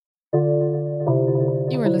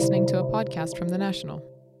You are listening to a podcast from The National.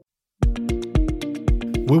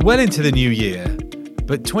 We're well into the new year,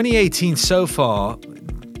 but 2018 so far,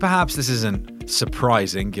 perhaps this isn't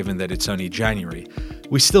surprising given that it's only January.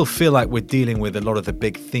 We still feel like we're dealing with a lot of the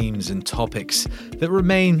big themes and topics that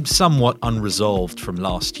remain somewhat unresolved from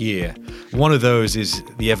last year. One of those is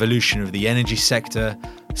the evolution of the energy sector,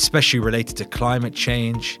 especially related to climate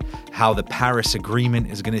change, how the Paris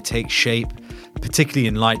Agreement is going to take shape, particularly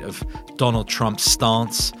in light of Donald Trump's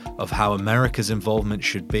stance of how America's involvement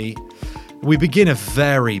should be. We begin a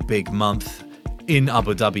very big month in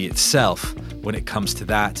Abu Dhabi itself when it comes to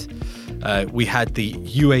that. We had the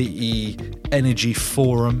UAE Energy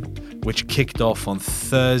Forum, which kicked off on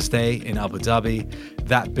Thursday in Abu Dhabi.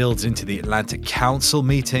 That builds into the Atlantic Council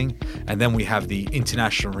meeting. And then we have the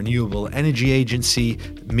International Renewable Energy Agency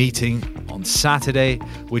meeting on Saturday,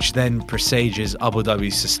 which then presages Abu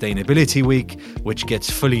Dhabi's Sustainability Week, which gets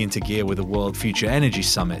fully into gear with the World Future Energy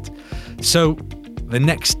Summit. So the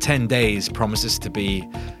next 10 days promises to be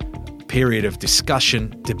a period of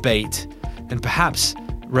discussion, debate, and perhaps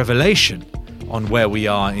revelation on where we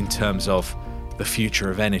are in terms of the future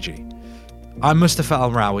of energy. I'm Mustafa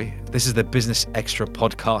Al-Rawi. This is the Business Extra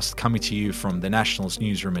podcast coming to you from the National's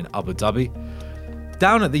newsroom in Abu Dhabi.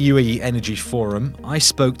 Down at the UAE Energy Forum, I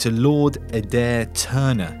spoke to Lord Adair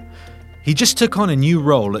Turner. He just took on a new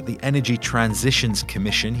role at the Energy Transitions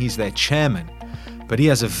Commission. He's their chairman, but he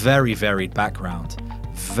has a very varied background,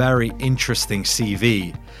 very interesting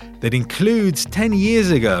CV that includes 10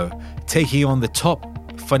 years ago taking on the top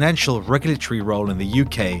financial regulatory role in the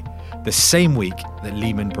UK the same week that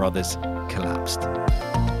Lehman Brothers collapsed.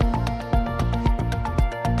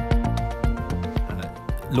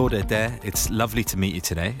 Lord Adair, it's lovely to meet you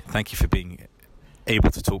today. Thank you for being able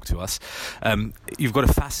to talk to us. You've got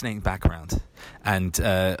a fascinating background, and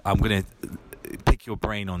I'm going to pick your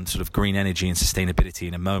brain on sort of green energy and sustainability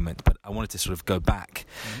in a moment, but I wanted to sort of go back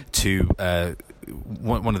to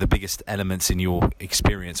one of the biggest elements in your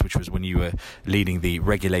experience, which was when you were leading the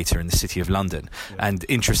regulator in the City of London. Yeah. And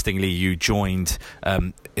interestingly, you joined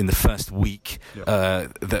in the first week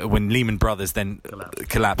when Lehman Brothers then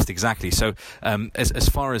collapsed. Exactly. So as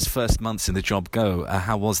far as first months in the job go,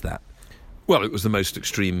 how was that? Well, it was the most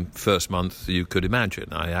extreme first month you could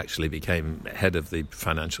imagine. I actually became head of the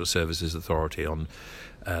Financial Services Authority on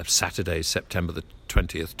Saturday, September the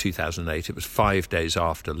 20th, 2008. It was 5 days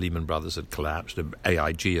after Lehman Brothers had collapsed,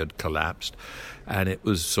 AIG had collapsed, and it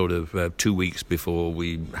was sort of 2 weeks before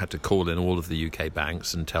we had to call in all of the UK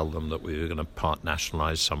banks and tell them that we were going to part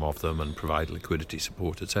nationalise some of them and provide liquidity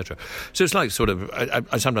support, etc. So it's like sort of,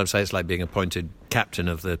 I sometimes say it's like being appointed captain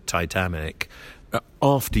of the Titanic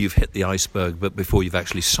after you've hit the iceberg, but before you've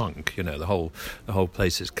actually sunk. You know, the whole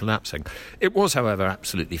place is collapsing. It was, however,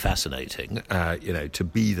 absolutely fascinating, to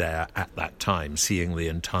be there at that time, seeing the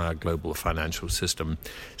entire global financial system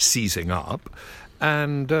seizing up.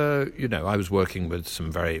 And, I was working with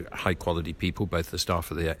some very high-quality people, both the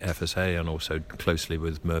staff of the FSA and also closely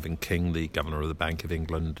with Mervyn King, the Governor of the Bank of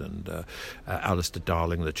England, and Alistair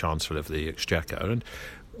Darling, the Chancellor of the Exchequer. And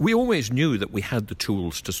we always knew that we had the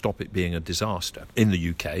tools to stop it being a disaster in the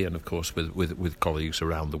UK, and of course with colleagues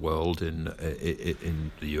around the world in the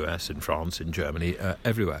US, in France, in Germany,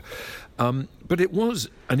 everywhere. But it was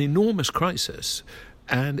an enormous crisis,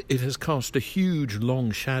 and it has cast a huge,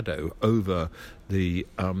 long shadow over the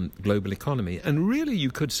global economy. And really,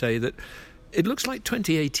 you could say that it looks like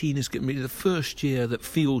 2018 is going to be the first year that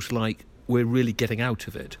feels like we're really getting out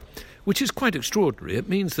of it, which is quite extraordinary. It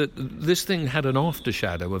means that this thing had an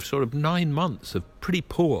aftershadow of sort of 9 months of pretty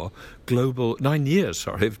poor global, 9 years,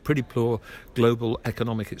 of pretty poor global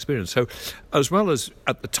economic experience. So as well as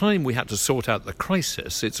at the time we had to sort out the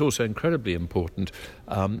crisis, it's also incredibly important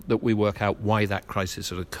that we work out why that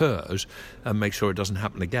crisis had occurred and make sure it doesn't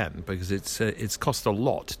happen again, because it's cost a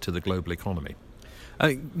lot to the global economy.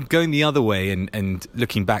 Going the other way and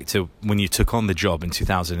looking back to when you took on the job in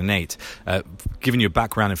 2008, given your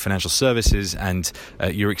background in financial services and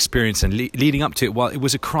your experience and leading up to it, while it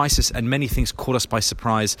was a crisis and many things caught us by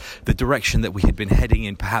surprise, the direction that we had been heading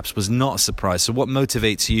in perhaps was not a surprise. So what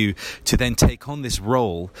motivates you to then take on this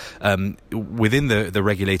role within the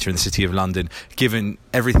regulator in the City of London, given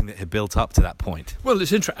everything that had built up to that point? Well,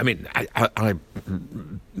 it's interesting. I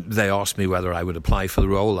mean, they asked me whether I would apply for the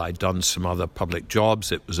role. I'd done some other public jobs.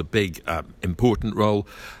 It was a big, important role.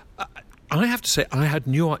 I have to say, I had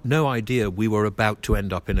no idea we were about to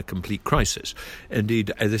end up in a complete crisis.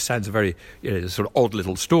 Indeed, this sounds a very sort of odd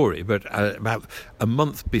little story, but about a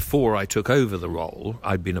month before I took over the role,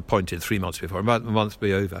 I'd been appointed 3 months before, about a month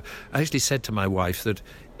be over, I actually said to my wife that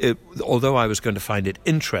although I was going to find it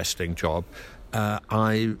interesting job,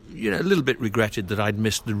 I, a little bit regretted that I'd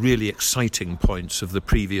missed the really exciting points of the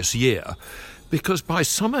previous year. Because by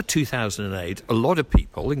summer 2008, a lot of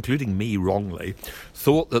people, including me wrongly,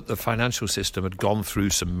 thought that the financial system had gone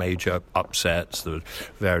through some major upsets. The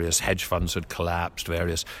various hedge funds had collapsed,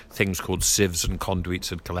 various things called sieves and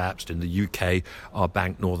conduits had collapsed. In the UK, our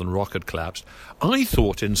bank Northern Rock had collapsed. I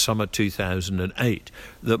thought in summer 2008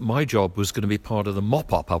 that my job was going to be part of the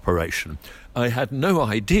mop-up operation. I had no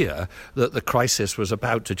idea that the crisis was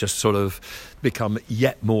about to just sort of become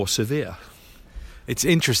yet more severe. It's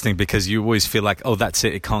interesting because you always feel like, oh, that's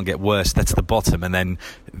it can't get worse, that's the bottom, and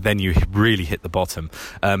then you really hit the bottom.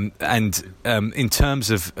 In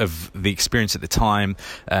terms of the experience at the time,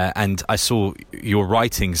 and I saw your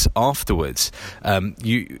writings afterwards,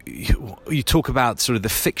 you talk about sort of the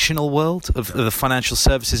fictional world of the financial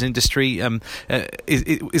services industry.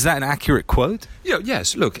 Is that an accurate quote?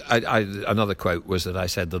 Yes. Look, another quote was that I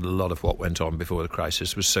said that a lot of what went on before the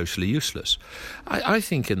crisis was socially useless. I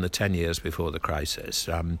think in the 10 years before the crisis,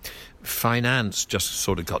 finance just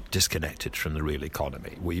sort of got disconnected from the real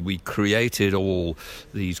economy. We created all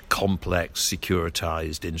these complex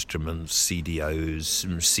securitized instruments, CDOs,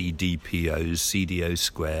 CDPOs, CDO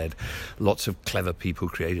squared. Lots of clever people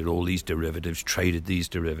created all these derivatives, traded these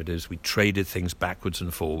derivatives. We traded things backwards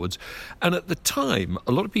and forwards. And at the time,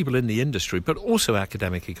 a lot of people in the industry, but also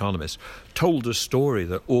academic economists, told a story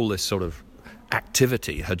that all this sort of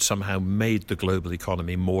activity had somehow made the global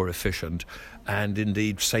economy more efficient and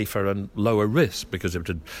indeed safer and lower risk because it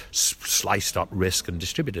had sliced up risk and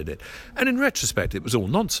distributed it. And in retrospect, it was all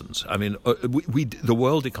nonsense. I mean, the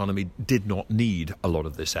world economy did not need a lot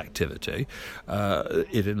of this activity.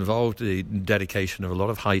 It involved the dedication of a lot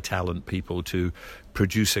of high talent people to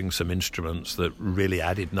producing some instruments that really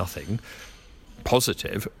added nothing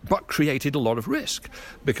positive, but created a lot of risk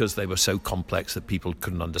because they were so complex that people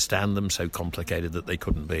couldn't understand them, so complicated that they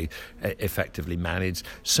couldn't be effectively managed,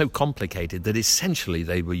 so complicated that essentially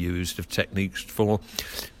they were used as techniques for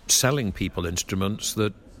selling people instruments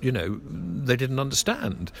that they didn't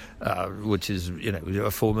understand, which is a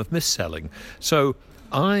form of mis-selling. So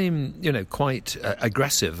I'm, quite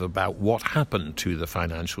aggressive about what happened to the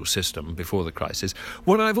financial system before the crisis.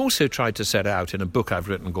 What I've also tried to set out in a book I've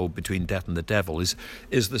written called Between Debt and the Devil is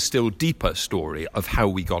the still deeper story of how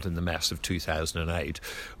we got in the mess of 2008,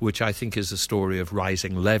 which I think is a story of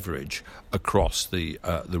rising leverage across the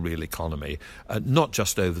real economy, not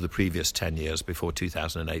just over the previous 10 years before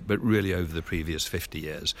 2008, but really over the previous 50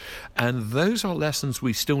 years. And those are lessons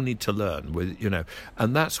we still need to learn,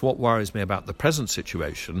 and that's what worries me about the present situation.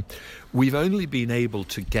 We've only been able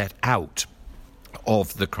to get out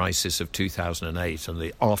of the crisis of 2008 and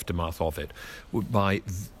the aftermath of it by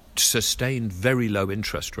sustained very low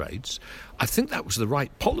interest rates. I think that was the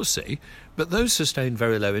right policy, but those sustained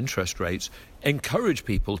very low interest rates encourage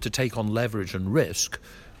people to take on leverage and risk,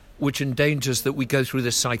 which endangers that we go through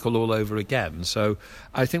this cycle all over again. So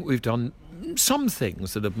I think we've done some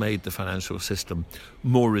things that have made the financial system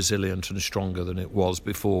more resilient and stronger than it was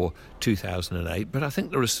before 2008, but I think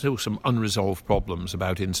there are still some unresolved problems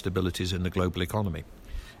about instabilities in the global economy.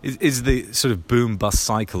 Is the sort of boom-bust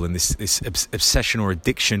cycle and this obsession or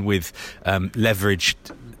addiction with leveraged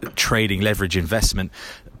trading, leverage investment,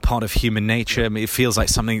 part of human nature? I mean, it feels like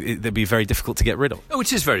something that'd be very difficult to get rid of. Oh,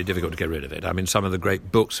 it is very difficult to get rid of it. I mean, some of the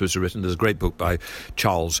great books was written. There's a great book by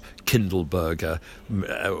Charles Kindleberger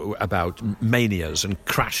about manias and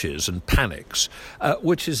crashes and panics,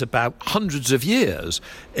 which is about hundreds of years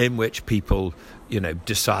in which people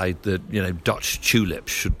decide that, Dutch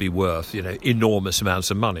tulips should be worth, enormous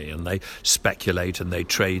amounts of money, and they speculate and they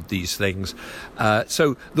trade these things.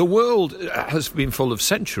 So the world has been full of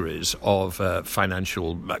centuries of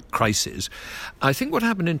financial crises. I think what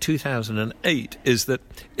happened in 2008 is that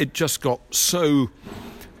it just got so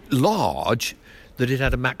large that it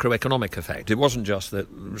had a macroeconomic effect. It wasn't just that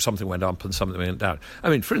something went up and something went down. I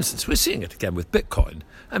mean, for instance, we're seeing it again with Bitcoin.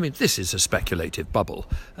 I mean, this is a speculative bubble.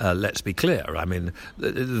 Let's be clear. I mean,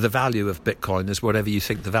 the value of Bitcoin is whatever you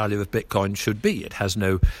think the value of Bitcoin should be. It has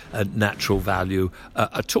no natural value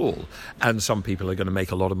at all. And some people are going to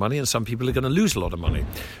make a lot of money and some people are going to lose a lot of money.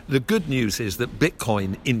 The good news is that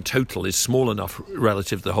Bitcoin in total is small enough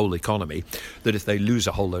relative to the whole economy that if they lose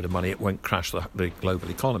a whole load of money, it won't crash the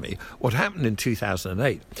global economy. What happened in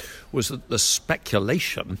 2008 was that the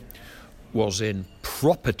speculation was in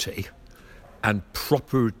property and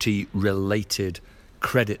property-related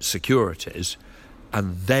credit securities,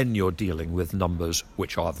 and then you're dealing with numbers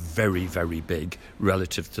which are very, very big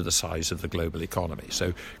relative to the size of the global economy.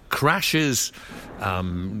 So crashes,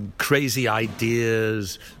 crazy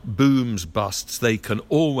ideas, booms, busts, they can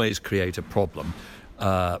always create a problem.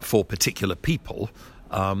 for particular people.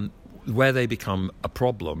 Where they become a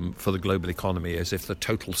problem for the global economy is if the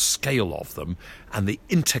total scale of them and the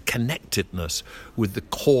interconnectedness with the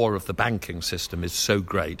core of the banking system is so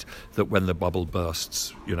great that when the bubble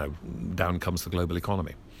bursts, down comes the global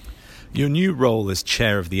economy. Your new role as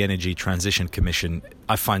chair of the Energy Transition Commission,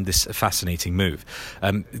 I find this a fascinating move.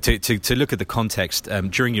 To look at the context,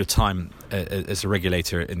 during your time as a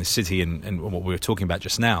regulator in the city and what we were talking about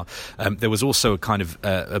just now, there was also a kind of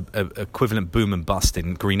equivalent boom and bust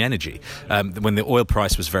in green energy. When the oil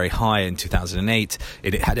price was very high in 2008,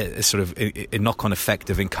 it had a sort of a knock-on effect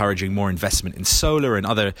of encouraging more investment in solar and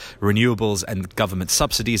other renewables and government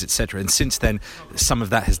subsidies, etc. And since then, some of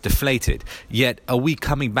that has deflated. Yet, are we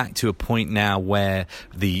coming back to a point now where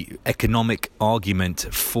the economic argument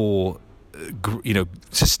for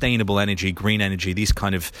sustainable energy, green energy, these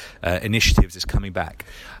kind of initiatives is coming back?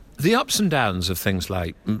 The ups and downs of things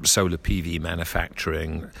like solar PV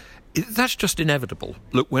manufacturing, that's just inevitable.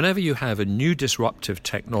 Look, whenever you have a new disruptive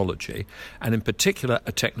technology, and in particular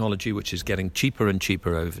a technology which is getting cheaper and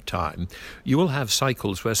cheaper over time, you will have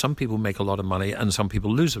cycles where some people make a lot of money and some people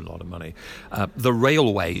lose a lot of money. The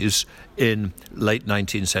railways in late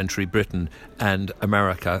 19th century Britain and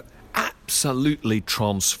America absolutely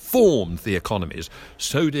transformed the economies.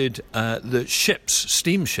 So did the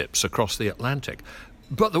steamships across the Atlantic.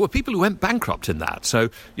 But there were people who went bankrupt in that. So,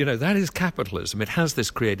 that is capitalism. It has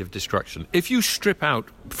this creative destruction. If you strip out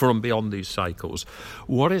from beyond these cycles,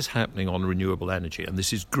 what is happening on renewable energy, and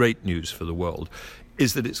this is great news for the world,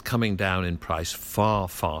 is that it's coming down in price far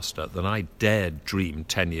faster than I dared dream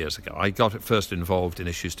 10 years ago. I got at first involved in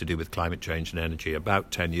issues to do with climate change and energy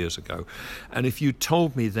about 10 years ago. And if you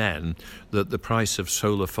told me then that the price of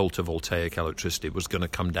solar photovoltaic electricity was going to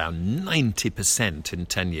come down 90% in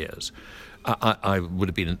 10 years, I would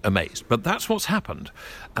have been amazed. But that's what's happened.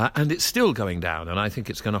 And it's still going down. And I think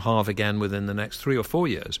it's going to halve again within the next 3 or 4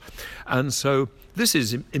 years. And so this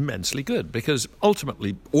is immensely good because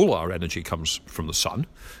ultimately all our energy comes from the sun.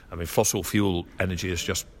 I mean, fossil fuel energy is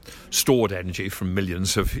just stored energy from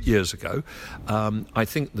millions of years ago. I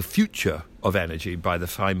think the future of energy by the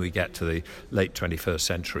time we get to the late 21st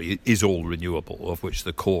century is all renewable, of which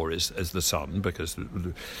the core is the sun, because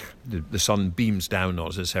the sun beams down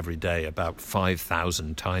on us every day about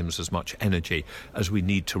 5,000 times as much energy as we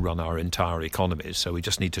need to run our entire economies. So we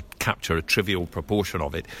just need to capture a trivial proportion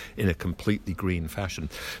of it in a completely green fashion.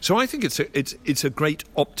 So I think it's a great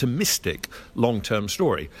optimistic long-term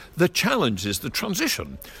story. The challenge is the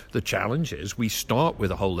transition. The challenge is we start with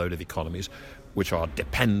a whole load of economies which are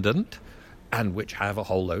dependent and which have a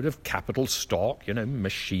whole load of capital stock,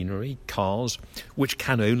 machinery, cars, which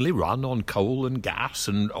can only run on coal and gas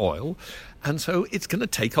and oil. And so it's going to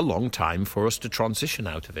take a long time for us to transition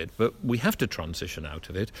out of it. But we have to transition out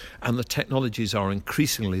of it. And the technologies are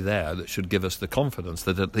increasingly there that should give us the confidence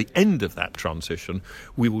that at the end of that transition,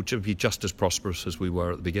 we will be just as prosperous as we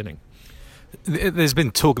were at the beginning. There's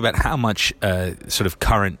been talk about how much sort of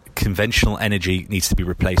current conventional energy needs to be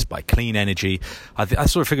replaced by clean energy. I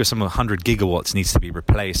sort of figure some 100 gigawatts needs to be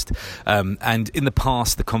replaced. And in the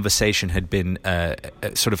past, the conversation had been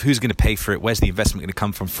sort of who's going to pay for it, where's the investment going to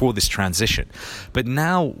come from for this transition. But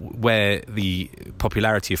now where the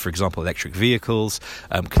popularity of, for example, electric vehicles,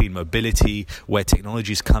 clean mobility, where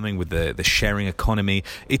technology is coming with the sharing economy,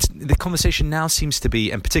 the conversation now seems to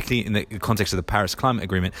be, and particularly in the context of the Paris Climate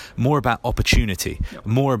Agreement, more about opportunity,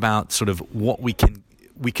 more about sort of what we can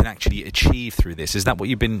actually achieve through this. Is that what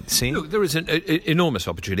you've been seeing? Look, there is an enormous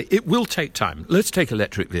opportunity. It will take time. Let's take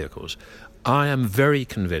electric vehicles. I am very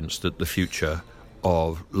convinced that the future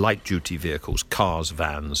of light-duty vehicles, cars,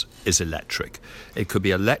 vans, is electric. It could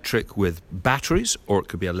be electric with batteries, or it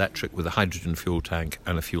could be electric with a hydrogen fuel tank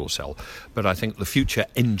and a fuel cell. But I think the future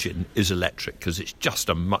engine is electric because it's just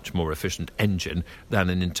a much more efficient engine than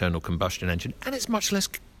an internal combustion engine, and it's much less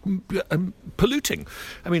polluting.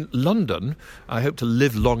 I mean, London, I hope to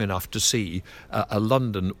live long enough to see a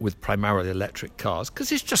London with primarily electric cars,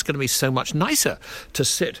 because it's just going to be so much nicer to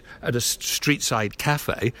sit at a street-side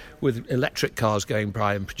cafe with electric cars going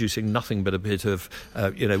by and producing nothing but a bit of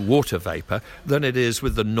water vapour than it is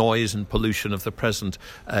with the noise and pollution of the present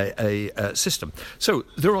system. So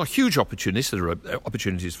there are huge opportunities. There are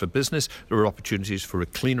opportunities for business. There are opportunities for a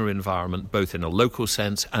cleaner environment, both in a local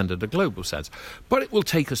sense and at a global sense. But it will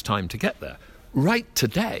take us time to get there. Right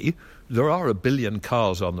today, there are 1 billion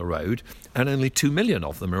cars on the road and only 2 million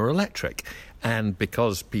of them are electric. And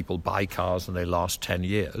because people buy cars and they last 10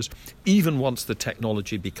 years, even once the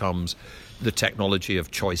technology becomes the technology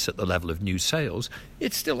of choice at the level of new sales,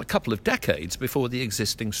 it's still a couple of decades before the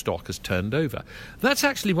existing stock has turned over. That's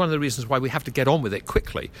actually one of the reasons why we have to get on with it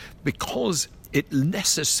quickly, because it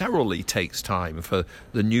necessarily takes time for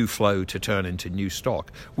the new flow to turn into new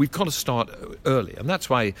stock. We've got to start early, and that's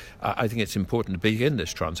why I think it's important to begin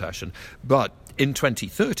this transition. But in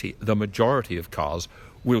 2030, the majority of cars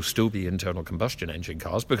will still be internal combustion engine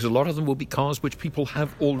cars, because a lot of them will be cars which people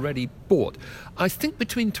have already bought. I think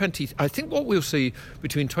what we'll see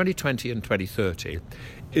between 2020 and 2030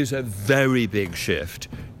 is a very big shift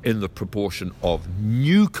in the proportion of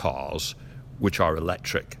new cars which are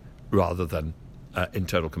electric rather than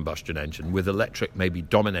internal combustion engine, with electric maybe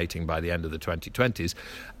dominating by the end of the 2020s.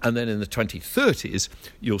 And then in the 2030s,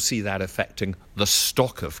 you'll see that affecting the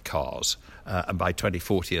stock of cars. And by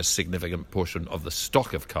 2040, a significant portion of the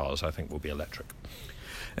stock of cars, I think, will be electric.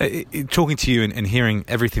 Talking to you and hearing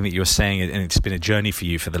everything that you're saying, and it's been a journey for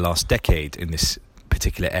you for the last decade in this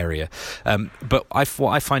particular area. But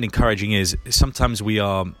what I find encouraging is sometimes we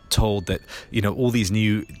are told that, you know, all these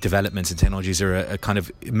new developments and technologies are a kind of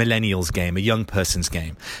millennials game, a young person's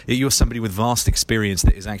game. You're somebody with vast experience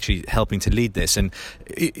that is actually helping to lead this. And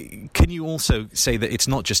can you also say that it's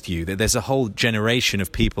not just you, that there's a whole generation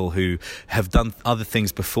of people who have done other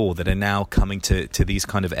things before that are now coming to these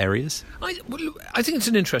kind of areas? I think it's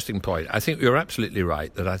an interesting point. I think you're absolutely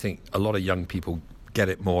right that I think a lot of young people get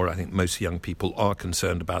it more. I think most young people are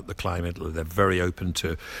concerned about the climate. They're very open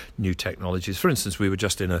to new technologies. For instance, we were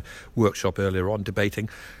just in a workshop earlier on debating,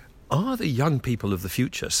 are the young people of the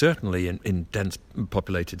future, certainly in dense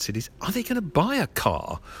populated cities, are they going to buy a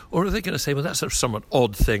car? Or are they going to say, well, that's a somewhat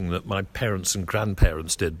odd thing that my parents and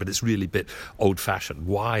grandparents did, but it's really a bit old-fashioned.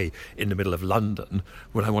 Why, in the middle of London,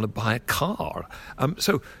 would I want to buy a car?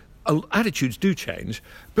 So attitudes do change,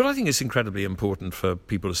 but I think it's incredibly important for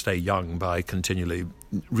people to stay young by continually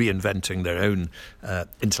reinventing their own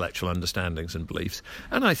intellectual understandings and beliefs.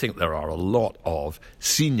 And I think there are a lot of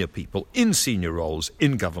senior people in senior roles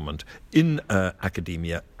in government, in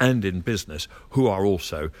academia and in business who are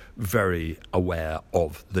also very aware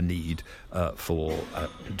of the need for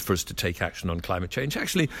us to take action on climate change.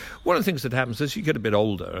 Actually, one of the things that happens as you get a bit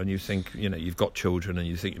older and you think, you know, you've got children and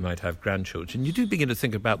you think you might have grandchildren, you do begin to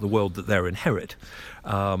think about the world that they'll inherit.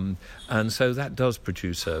 And so that does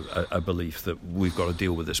produce a belief that we've got to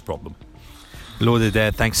deal with this problem. Lord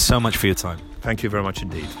Adair, thanks so much for your time. Thank you very much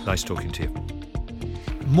indeed. Nice talking to you.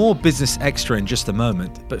 More Business Extra in just a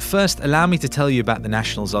moment, but first allow me to tell you about the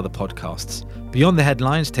National's other podcasts. Beyond the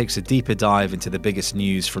Headlines takes a deeper dive into the biggest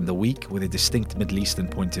news from the week with a distinct Middle Eastern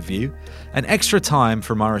point of view. And Extra Time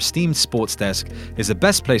from our esteemed sports desk is the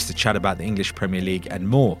best place to chat about the English Premier League and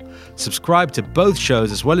more. Subscribe to both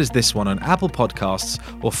shows as well as this one on Apple Podcasts,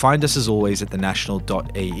 or find us as always at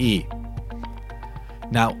thenational.ae.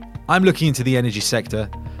 Now, I'm looking into the energy sector,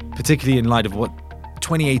 particularly in light of what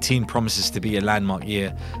 2018 promises to be a landmark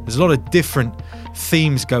year. There's a lot of different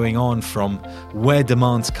themes going on, from where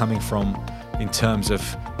demand's coming from in terms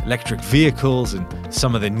of electric vehicles and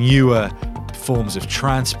some of the newer forms of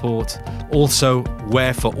transport. Also,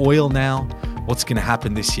 where for oil now, what's going to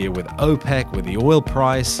happen this year with OPEC, with the oil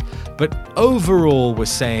price. But overall, we're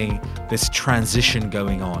saying there's transition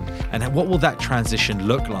going on. And what will that transition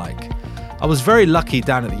look like? I was very lucky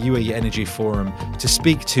down at the UAE Energy Forum to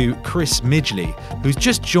speak to Chris Midgley, who's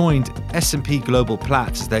just joined S&P Global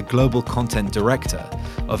Platts as their Global Content Director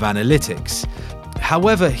of Analytics.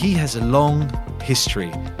 However, he has a long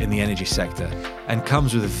history in the energy sector and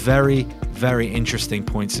comes with very, very interesting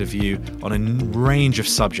points of view on a range of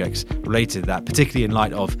subjects related to that, particularly in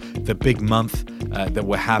light of the big month that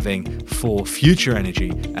we're having for future energy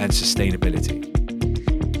and sustainability.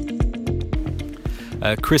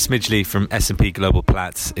 Chris Midgley from S&P Global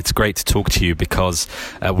Platts. It's great to talk to you because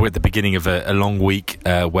we're at the beginning of a long week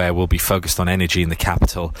where we'll be focused on energy in the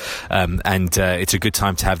capital, and it's a good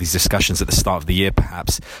time to have these discussions at the start of the year,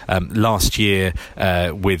 perhaps. Last year,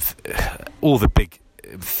 with all the big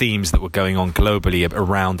themes that were going on globally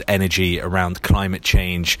around energy, around climate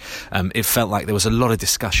change, it felt like there was a lot of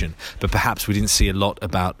discussion, but perhaps we didn't see a lot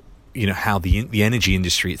about, you know, how the energy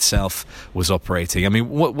industry itself was operating. I mean,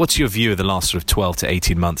 what's your view of the last sort of 12 to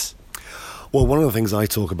 18 months? Well, one of the things I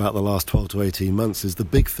talk about the last 12 to 18 months is the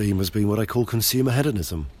big theme has been what I call consumer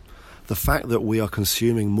hedonism. The fact that we are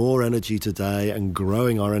consuming more energy today and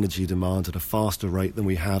growing our energy demand at a faster rate than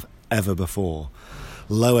we have ever before.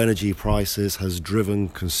 low energy prices has driven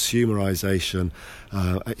consumerization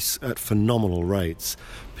at phenomenal rates.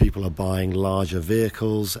 People are buying larger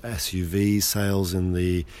vehicles, SUVs. Sales in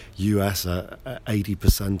the US are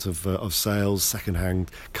 80% of sales.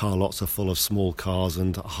 Second-hand car lots are full of small cars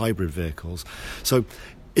and hybrid vehicles. So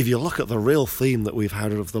if you look at the real theme that we've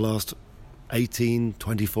had over the last 18,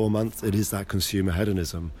 24 months, it is that consumer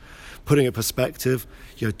hedonism. Putting it in perspective,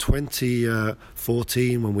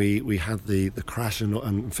 2014 when we had the crash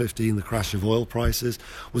and 15, the crash of oil prices,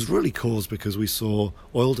 was really caused because we saw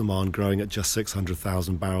oil demand growing at just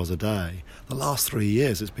 600,000 barrels a day. The last 3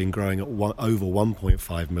 years it's been growing at over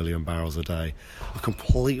 1.5 million barrels a day. A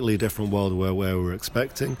completely different world where we were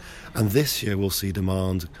expecting. And this year we'll see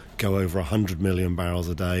demand go over 100 million barrels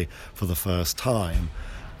a day for the first time.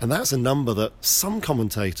 And that's a number that some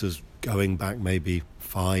commentators going back maybe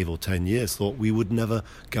 5 or 10 years thought we would never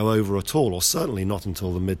go over at all, or certainly not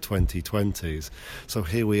until the mid-2020s. So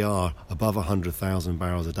here we are, above 100,000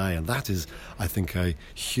 barrels a day, and that is, I think, a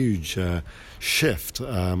huge shift,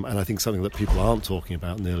 and I think something that people aren't talking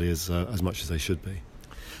about nearly as much as they should be.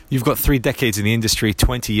 You've got 3 decades in the industry,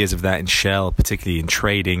 20 years of that in Shell, particularly in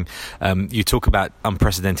trading. You talk about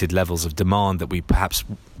unprecedented levels of demand that we perhaps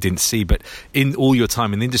didn't see, but in all your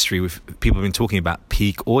time in the industry, people have been talking about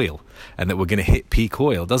peak oil and that we're going to hit peak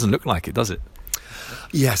oil. Doesn't look like it, does it?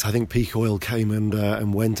 Yes, I think peak oil came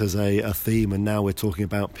and went as a theme, and now we're talking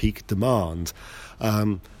about peak demand.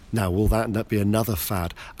 Now, will that be another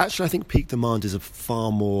fad? Actually, I think peak demand is a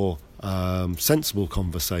far more sensible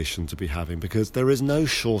conversation to be having, because there is no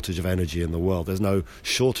shortage of energy in the world. There's no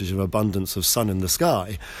shortage of abundance of sun in the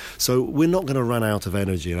sky. So we're not going to run out of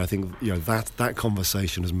energy, and I think that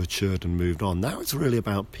conversation has matured and moved on. Now it's really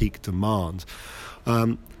about peak demand.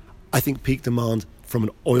 I think peak demand from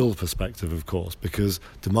an oil perspective, of course, because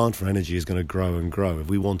demand for energy is going to grow and grow. If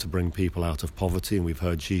we want to bring people out of poverty, and we've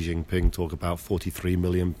heard Xi Jinping talk about 43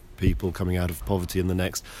 million people coming out of poverty in the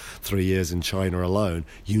next 3 years in China alone,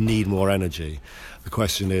 you need more energy. The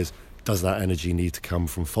question is, does that energy need to come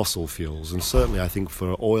from fossil fuels? And certainly I think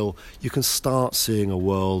for oil, you can start seeing a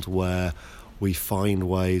world where we find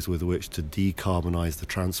ways with which to decarbonise the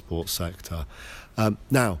transport sector.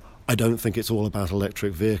 Now, I don't think it's all about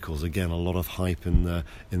electric vehicles. Again, a lot of hype in the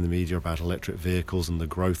media about electric vehicles and the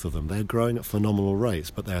growth of them. They're growing at phenomenal rates,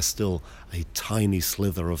 but they're still a tiny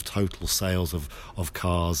slither of total sales of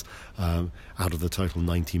cars out of the total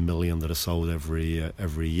 90 million that are sold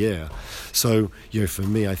every year. So, for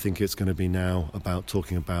me, I think it's going to be now about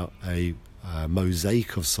talking about a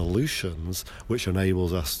mosaic of solutions which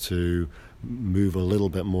enables us to move a little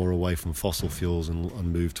bit more away from fossil fuels and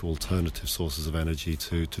move to alternative sources of energy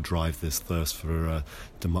to drive this thirst for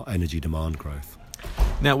energy demand growth.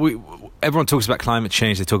 Now, everyone talks about climate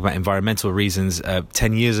change. They talk about environmental reasons.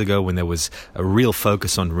 10 years ago, when there was a real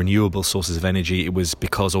focus on renewable sources of energy, it was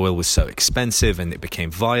because oil was so expensive and it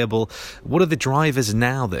became viable. What are the drivers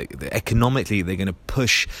now that economically they're going to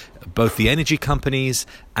push both the energy companies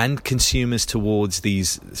and consumers towards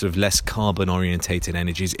these sort of less carbon-orientated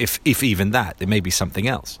energies, if even that? There may be something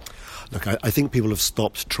else. Look, I think people have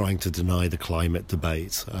stopped trying to deny the climate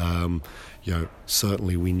debate.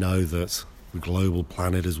 Certainly we know that the global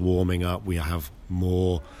planet is warming up. We have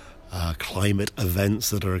more climate events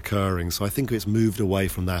that are occurring. So I think it's moved away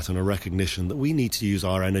from that and a recognition that we need to use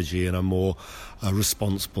our energy in a more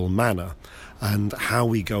responsible manner. And how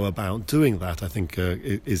we go about doing that, I think,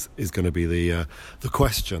 is going to be the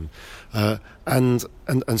question. And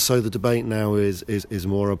so the debate now is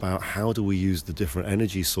more about how do we use the different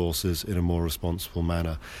energy sources in a more responsible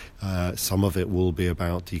manner. Some of it will be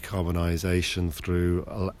about decarbonisation through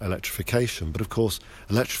electrification, but of course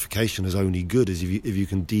electrification is only good if you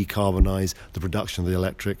can decarbonise the production of the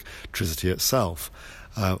electricity itself.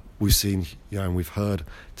 We've seen, and we've heard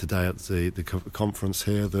today at the conference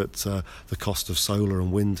here that the cost of solar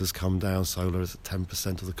and wind has come down. Solar is at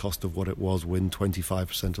 10% of the cost of what it was, wind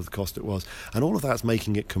 25% of the cost it was, and all of that's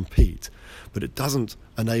making it compete. But it doesn't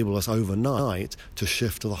enable us overnight to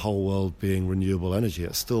shift to the whole world being renewable energy.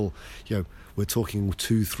 It's still, we're talking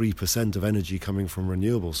 2-3% of energy coming from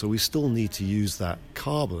renewables. So we still need to use that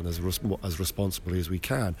carbon as responsibly as we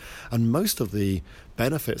can. And most of the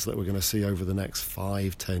benefits that we're going to see over the next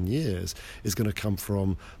 5-10 years is going to come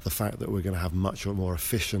from the fact that we're going to have much more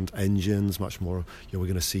efficient engines, much more, we're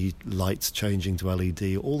going to see lights changing to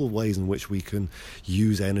LED, all the ways in which we can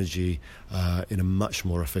use energy in a much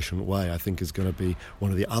more efficient way, I think is going to be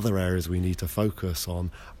one of the other areas we need to focus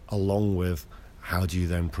on, along with how do you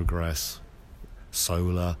then progress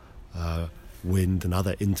solar, wind and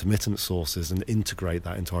other intermittent sources and integrate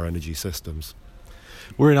that into our energy systems.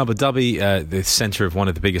 We're in Abu Dhabi, the center of one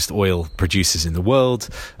of the biggest oil producers in the world.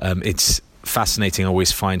 It's fascinating. I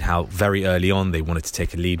always find how very early on they wanted to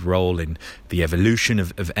take a lead role in the evolution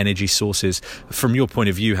of energy sources. From your point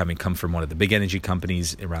of view, having come from one of the big energy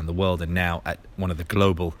companies around the world and now at one of the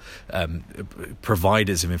global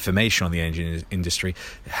providers of information on the energy industry,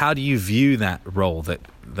 how do you view that role that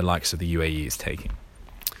the likes of the UAE is taking?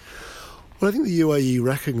 Well, I think the UAE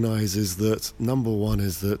recognises that number one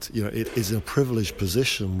is that it is in a privileged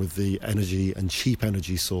position with the energy and cheap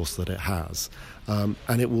energy source that it has, and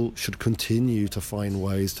it should continue to find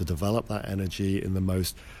ways to develop that energy in the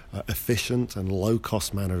most efficient and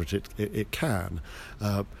low-cost manner it can,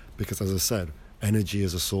 because, as I said, energy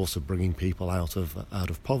is a source of bringing people out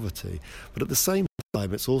of poverty. But at the same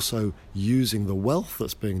time, it's also using the wealth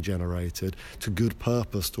that's being generated to good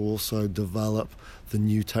purpose to also develop the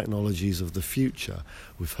new technologies of the future.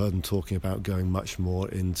 We've heard them talking about going much more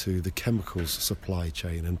into the chemicals supply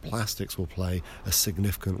chain, and plastics will play a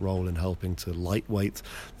significant role in helping to lightweight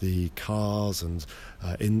the cars and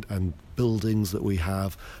buildings that we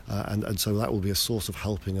have, and so that will be a source of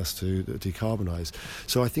helping us to decarbonise.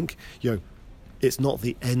 So I think it's not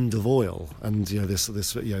the end of oil, and this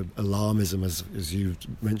alarmism, as you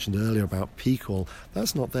mentioned earlier about peak oil,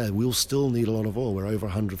 that's not there. We'll still need a lot of oil. We're over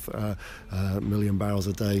 100 million barrels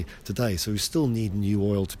a day today, so we still need new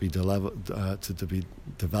oil to be developed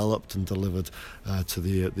and delivered to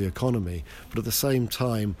the economy. But at the same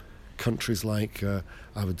time, countries like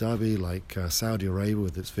Abu Dhabi, like Saudi Arabia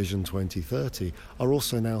with its Vision 2030, are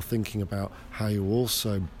also now thinking about how you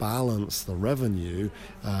also balance the revenue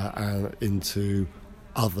into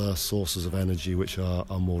other sources of energy which are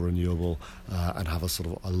more renewable and have a sort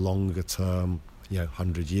of a longer term,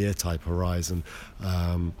 100-year type horizon,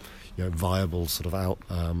 viable sort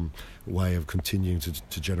of way of continuing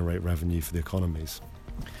to generate revenue for the economies.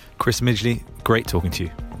 Chris Midgley, great talking to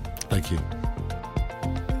you. Thank you.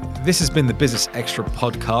 This has been the Business Extra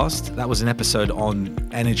podcast. That was an episode on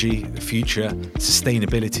energy, the future,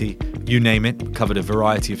 sustainability, you name it. Covered a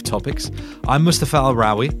variety of topics. I'm Mustafa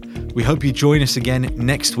Al-Rawi. We hope you join us again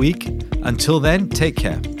next week. Until then, take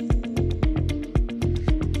care.